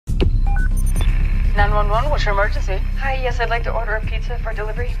911, what's your emergency? Hi, yes, I'd like to order a pizza for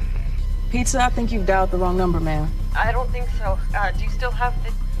delivery. Pizza? I think you've dialed the wrong number, ma'am. I don't think so. Do you still have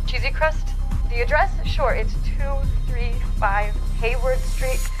the cheesy crust? The address? Sure, it's 235 Hayward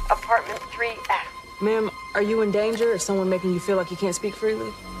Street, apartment 3F. Ma'am, are you in danger? Is someone making you feel like you can't speak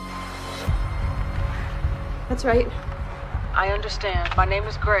freely? That's right. I understand. My name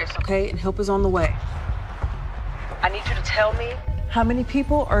is Grace, okay? And help is on the way. I need you to tell me how many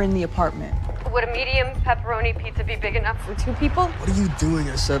people are in the apartment. Would a medium pepperoni pizza be big enough for 2 people? What are you doing?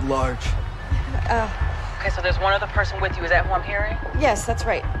 I said large. Okay, so there's one other person with you. Is that who I'm hearing? Yes, that's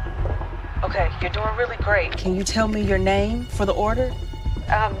right. Okay, you're doing really great. Can you tell me your name for the order?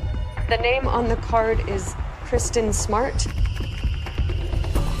 The name on the card is Kristen Smart.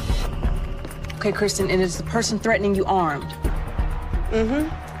 Okay, Kristen, and is the person threatening you armed?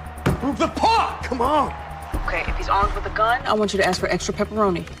 Mm-hmm. Move the paw! Come on! Okay, if he's armed with a gun, I want you to ask for extra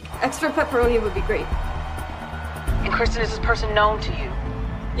pepperoni. Extra pepperoni would be great. And Kristen, is this person known to you?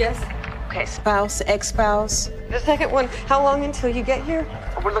 Yes. Okay, spouse, ex-spouse? The second one, how long until you get here?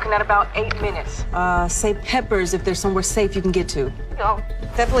 We're looking at about 8 minutes. Say peppers if there's somewhere safe you can get to. No,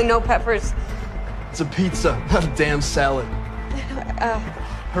 definitely no peppers. It's a pizza, not a damn salad.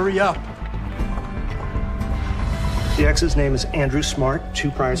 Hurry up. The ex's name is Andrew Smart. 2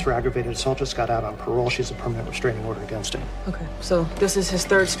 priors for aggravated assault. Just got out on parole. She's a permanent restraining order against him. Okay, so this is his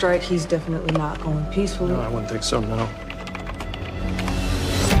 3rd strike. He's definitely not going peacefully. No, I wouldn't think so, no.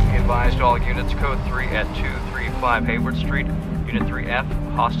 Be advised all units, code 3 at 235 Hayward Street. Unit 3F,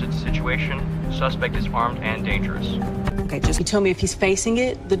 hostage situation. Suspect is armed and dangerous. Okay, just you tell me if he's facing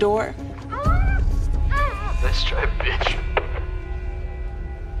it, the door. Let's try, bitch.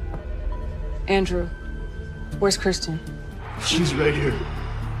 Andrew, where's Kristen? She's right here.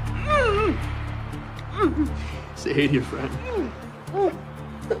 Say hey to your friend.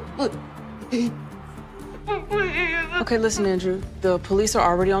 Okay, listen, Andrew. The police are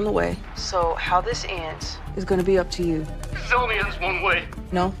already on the way. So how this ends is going to be up to you. This only ends one way.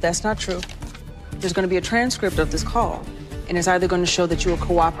 No, that's not true. There's going to be a transcript of this call, and it's either going to show that you were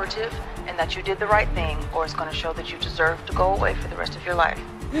cooperative and that you did the right thing, or it's going to show that you deserve to go away for the rest of your life.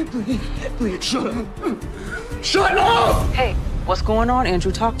 Please, shut up. Shut up! Hey, what's going on,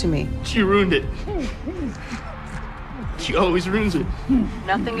 Andrew? Talk to me. She ruined it. She always ruins it.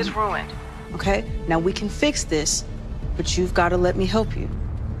 Nothing is ruined, okay? Now, we can fix this, but you've got to let me help you.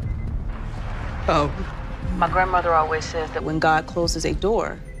 Oh. My grandmother always says that when God closes a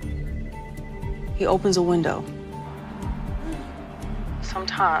door, he opens a window.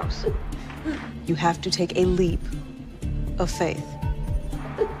 Sometimes you have to take a leap of faith.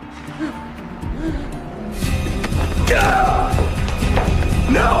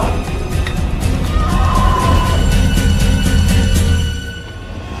 No!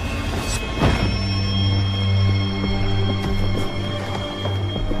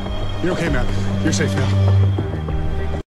 You're okay, man. You're safe now.